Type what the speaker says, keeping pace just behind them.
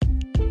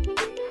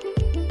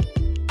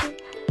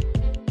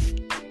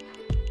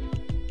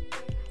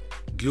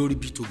Glory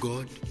be to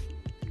God.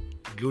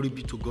 Glory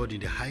be to God in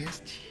the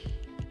highest.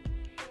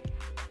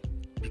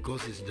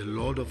 Because He's the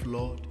Lord of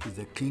Lords, He's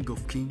the King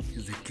of Kings,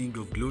 He's the King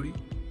of glory.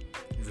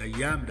 He's I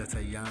am that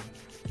I am,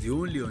 the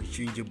only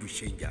unchangeable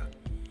changer.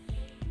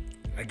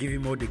 I give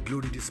Him all the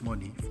glory this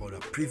morning for the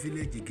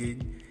privilege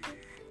again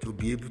to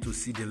be able to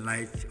see the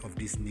light of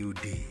this new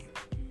day.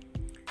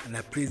 And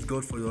I praise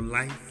God for your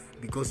life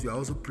because you are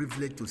also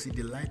privileged to see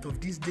the light of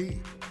this day.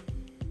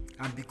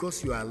 And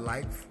because you are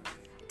alive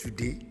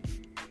today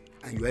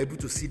and you are able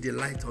to see the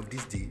light of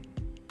this day,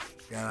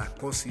 there are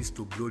causes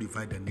to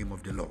glorify the name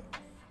of the Lord.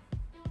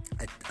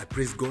 I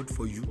praise God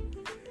for you.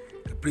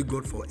 I pray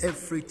God for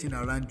everything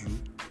around you,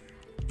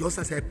 just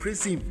as I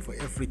praise Him for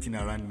everything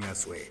around me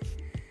as well.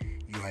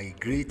 You are a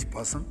great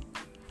person,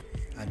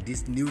 and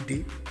this new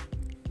day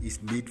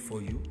is made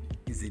for you.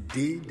 It's a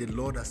day the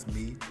Lord has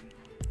made.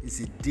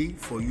 It's a day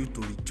for you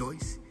to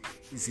rejoice.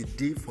 It's a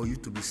day for you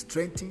to be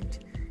strengthened.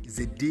 It's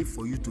a day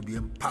for you to be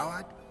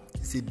empowered.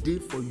 It's a day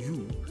for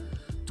you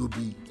to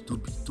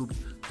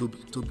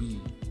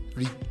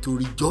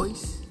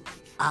rejoice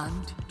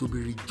and to be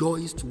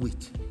rejoiced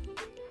with.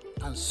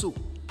 And so,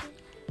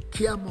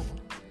 care more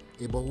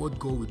about what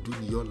God will do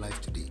in your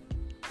life today.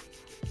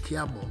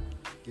 Care more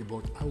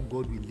about how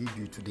God will lead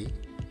you today.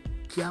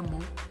 Care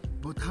more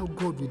about how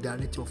God will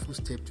direct your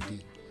footsteps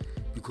today.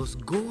 Because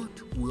God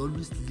will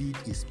always lead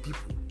His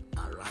people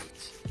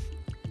aright.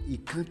 He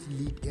can't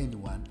lead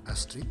anyone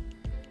astray.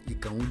 He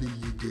can only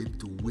lead them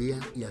to where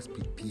He has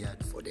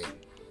prepared for them.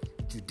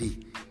 Today,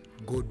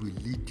 God will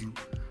lead you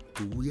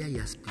to where He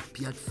has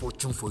prepared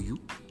fortune for you.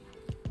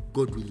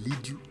 God will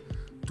lead you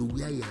to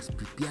where He has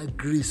prepared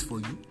grace for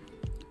you.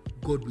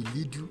 God will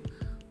lead you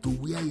to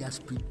where He has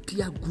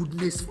prepared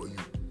goodness for you.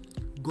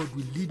 God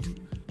will lead you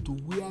to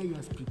where He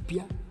has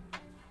prepared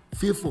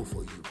favor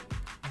for you.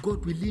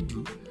 God will lead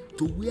you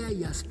to where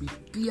He has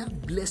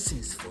prepared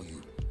blessings for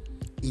you.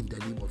 In the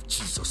name of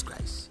Jesus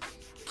Christ.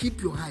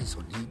 Keep your eyes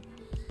on Him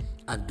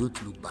and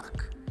don't look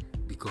back,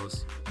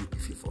 because you'll be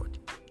favored.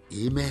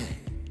 Amen.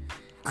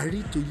 I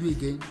read to you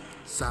again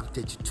Psalm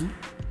 32.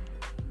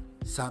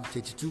 Psalm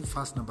 32,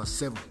 verse number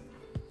 7.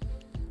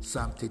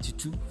 Psalm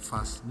 32,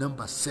 verse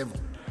number 7.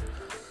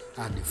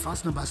 And the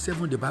verse number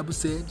 7, the Bible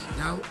said,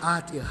 "Thou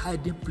art a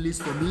hiding place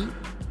for me."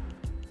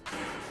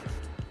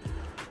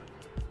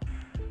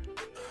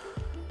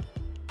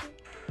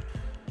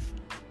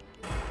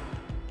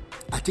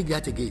 I take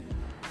that again.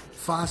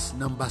 Verse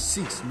number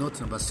 6, not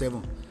number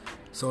 7.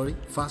 Sorry,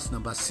 verse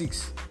number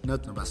 6,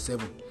 not number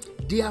 7.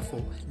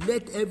 "Therefore,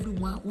 let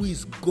everyone who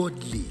is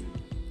godly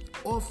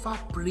offer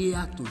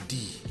prayer to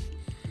Thee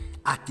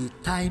at a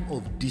time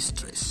of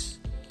distress.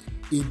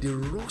 In the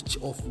rush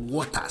of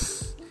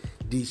waters,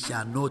 they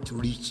shall not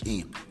reach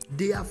Him.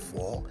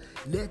 Therefore,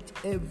 let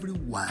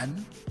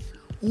everyone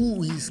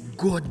who is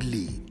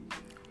godly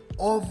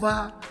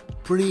offer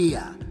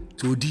prayer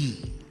to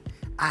Thee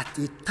at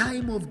a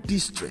time of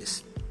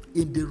distress.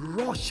 In the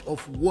rush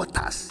of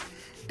waters,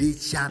 they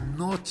shall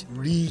not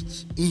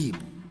reach Him."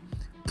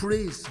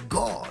 Praise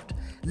God.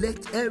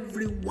 Let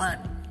everyone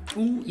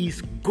who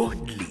is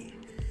godly,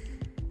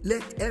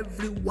 let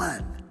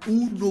everyone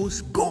who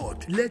knows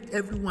God, let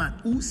everyone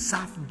who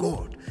serves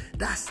God.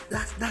 That's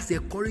the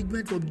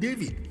encouragement from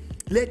David.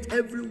 Let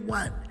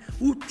everyone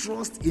who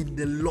trusts in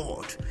the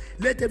Lord,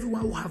 let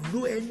everyone who have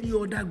no any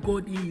other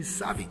God he is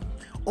serving,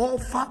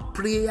 offer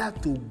prayer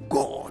to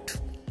God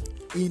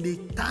in a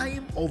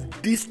time of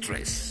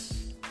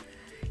distress,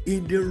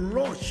 in the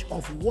rush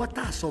of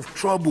waters of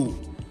trouble.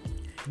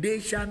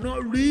 They shall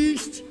not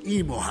reach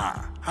him or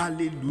her.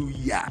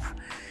 Hallelujah.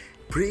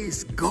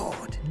 Praise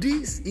God.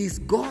 This is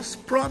God's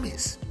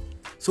promise.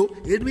 So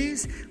it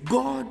means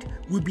God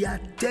will be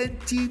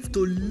attentive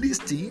to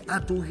listen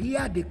and to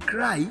hear the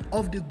cry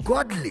of the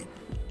godly.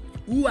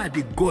 Who are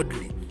the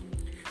godly?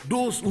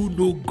 Those who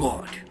know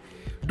God.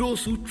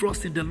 Those who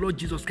trust in the Lord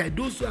Jesus Christ.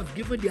 Those who have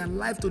given their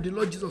life to the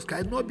Lord Jesus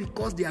Christ, not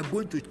because they are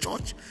going to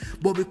church,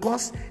 but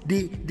because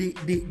they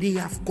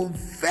have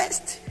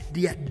confessed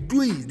their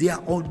doings, their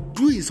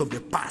undoings of the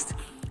past.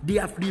 They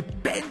have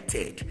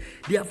repented.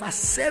 They have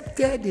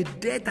accepted the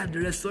death and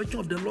the resurrection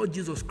of the Lord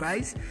Jesus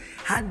Christ,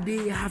 and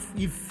they have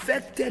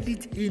effected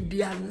it in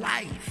their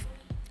life.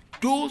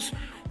 Those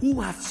who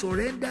have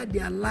surrendered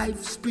their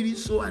life, spirit,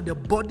 soul, and the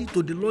body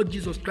to the Lord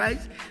Jesus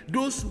Christ,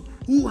 those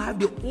who have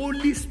the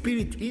Holy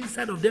Spirit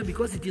inside of them,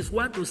 because it is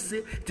one thing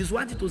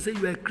to say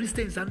you are a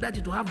Christian, it's another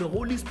thing to have the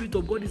Holy Spirit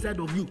of God inside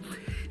of you.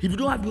 If you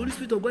don't have the Holy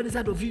Spirit of God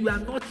inside of you, you are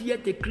not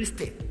yet a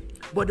Christian.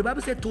 But the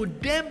Bible said, to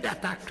them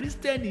that are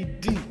Christian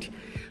indeed,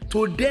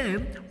 to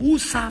them who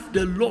serve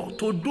the Lord,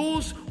 to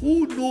those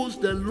who knows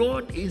the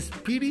Lord in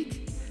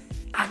spirit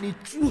and in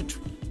truth,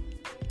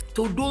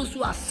 to those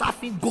who are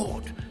serving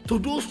God, to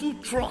those who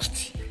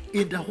trust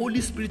in the Holy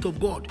Spirit of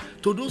God,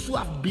 to those who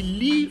have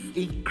believed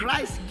in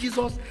Christ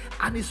Jesus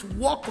and His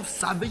work of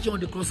salvation on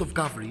the cross of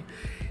Calvary,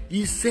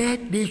 He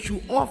said they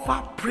should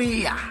offer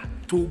prayer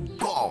to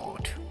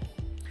God.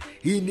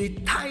 In a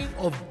time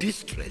of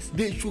distress,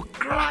 they should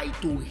cry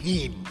to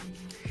Him,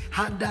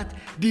 and that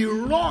the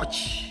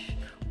rush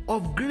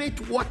of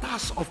great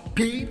waters of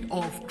pain,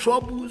 of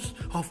troubles,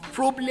 of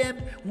problem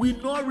will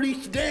not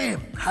reach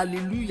them.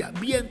 Hallelujah.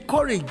 Be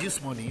encouraged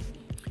this morning.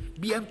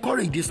 Be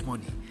encouraged this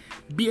morning.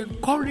 Be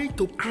encouraged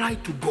to cry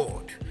to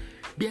God.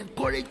 Be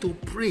encouraged to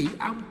pray,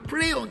 and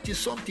pray until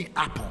something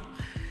happens.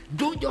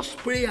 Don't just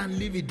pray and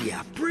leave it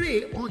there.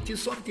 Pray until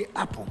something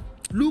happens.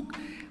 Look,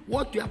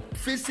 what you are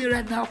facing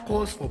right now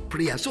calls for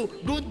prayer. So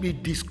don't be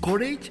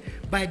discouraged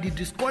by the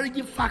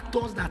discouraging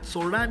factors that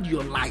surround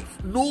your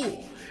life.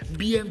 No.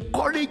 Be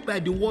encouraged by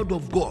the word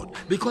of God,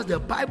 because the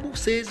Bible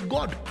says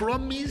God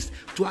promised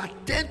to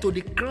attend to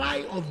the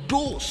cry of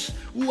those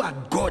who are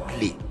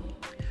godly.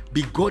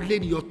 Be godly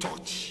in your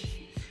thoughts.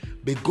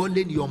 Be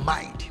godly in your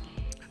mind.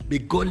 Be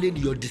godly in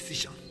your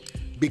decision.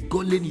 Be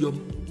godly in your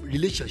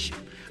relationship.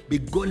 Be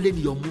godly in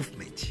your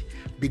movement.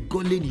 Be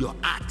godly in your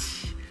heart.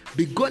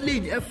 Be godly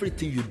in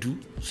everything you do,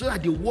 so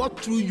that the word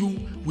through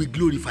you will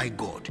glorify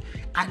God.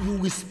 And you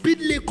will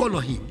speedily call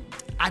on him,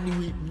 and he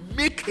will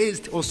make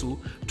haste also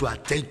to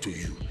attend to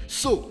you.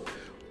 So,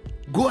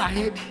 go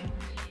ahead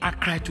and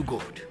cry to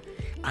God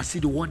and see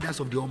the wonders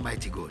of the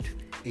Almighty God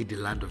in the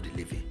land of the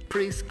living.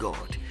 Praise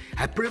God.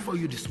 I pray for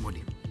you this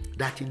morning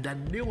that in the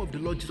name of the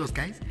Lord Jesus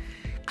Christ,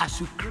 as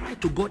you cry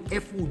to God,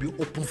 heaven will be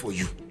open for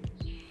you.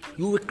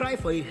 You will cry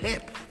for a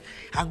help,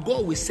 and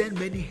God will send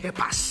many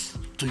helpers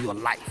to your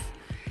life.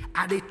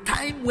 At a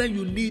time when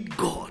you need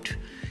God,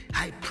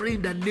 I pray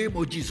in the name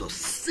of Jesus,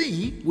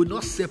 sin will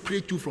not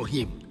separate you from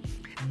him.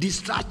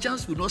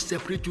 Distractions will not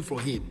separate you from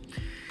him.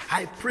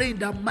 I pray in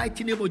the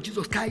mighty name of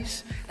Jesus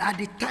Christ, at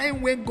the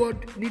time when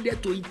God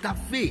needed to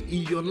intervene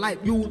in your life,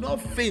 you will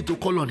not fail to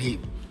call on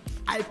him.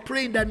 I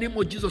pray in the name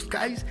of Jesus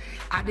Christ,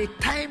 at the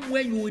time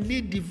when you will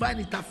need divine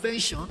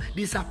intervention,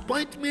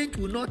 disappointment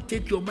will not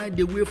take your mind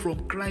away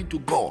from crying to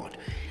God.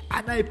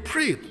 And I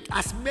pray,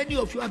 as many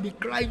of you have been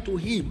crying to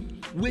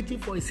him, waiting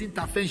for his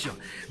intervention,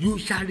 you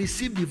shall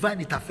receive divine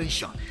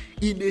intervention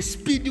in a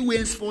speedy way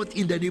henceforth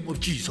in the name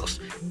of Jesus.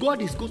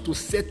 God is going to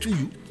settle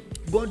you.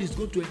 God is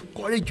going to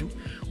encourage you.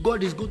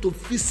 God is going to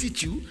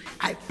visit you.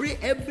 I pray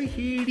every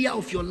area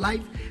of your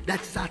life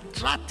that is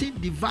attracting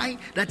divine,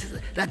 that is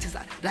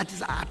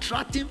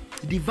attracting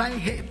divine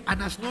help,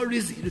 and has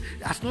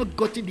not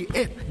gotten the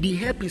help. The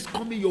help is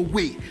coming your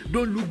way.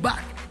 Don't look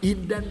back.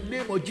 In the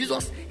name of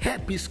Jesus,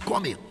 help is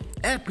coming.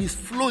 Help is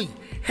flowing.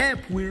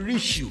 Help will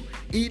reach you.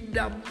 In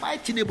the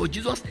mighty name of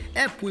Jesus,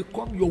 help will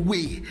come your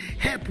way.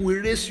 Help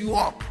will raise you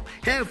up.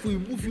 Help will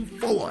move you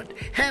forward.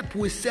 Help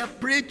will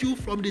separate you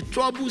from the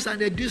troubles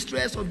and the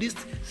distress of this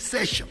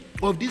session,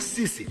 of this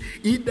season.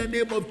 In the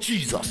name of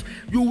Jesus,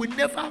 you will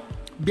never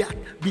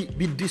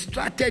be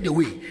distracted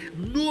away.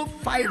 No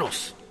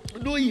virus,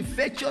 no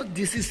infectious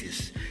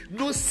diseases,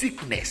 no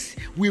sickness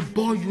will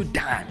bore you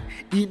down.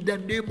 In the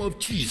name of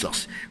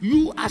Jesus,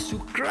 you, as you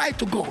cry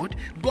to God,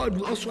 God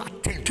will also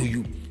attend to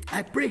you.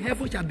 I pray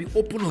heaven shall be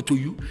open unto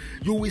you.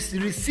 You will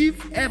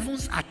receive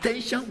heaven's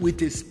attention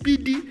with a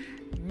speedy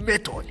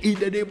method in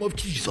the name of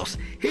Jesus.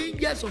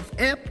 Angels of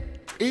help,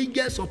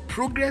 angels of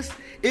progress,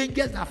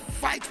 angels that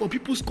fight for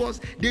people's cause,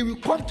 they will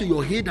come to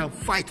your aid and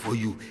fight for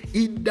you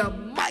in the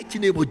mighty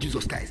name of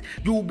Jesus Christ.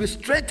 You will be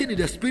strengthened in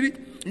the spirit,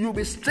 you will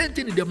be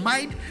strengthened in the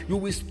mind, you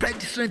will be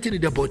strengthened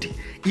in the body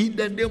in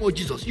the name of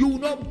Jesus. You will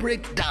not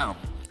break down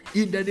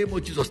in the name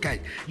of Jesus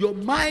Christ. Your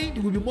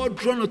mind will be more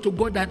drawn unto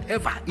God than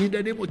ever in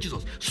the name of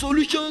Jesus.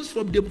 Solutions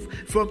from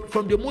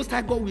the Most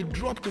High God will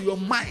drop to your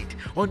mind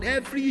on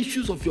every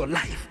issues of your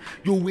life.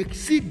 You will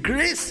see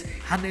grace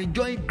and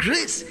enjoy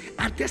grace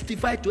and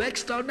testify to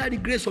extraordinary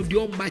grace of the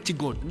Almighty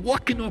God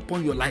working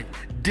upon your life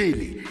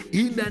daily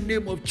in the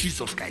name of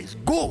Jesus Christ.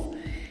 Go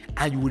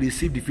and you will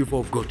receive the favor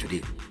of God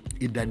today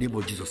in the name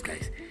of Jesus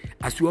Christ.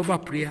 As you offer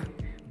prayer,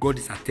 God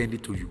is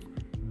attending to you.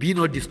 Be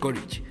not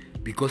discouraged,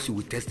 because you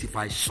will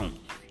testify soon.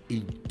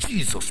 In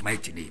Jesus'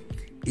 mighty name,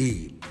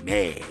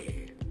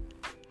 amen.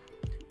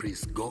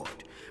 Praise God.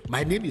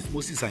 My name is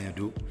Moses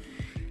Anyado,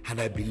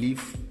 and I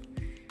believe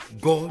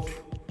God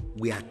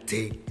will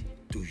attend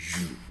to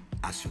you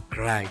as you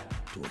cry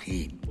to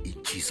him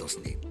in Jesus'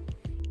 name.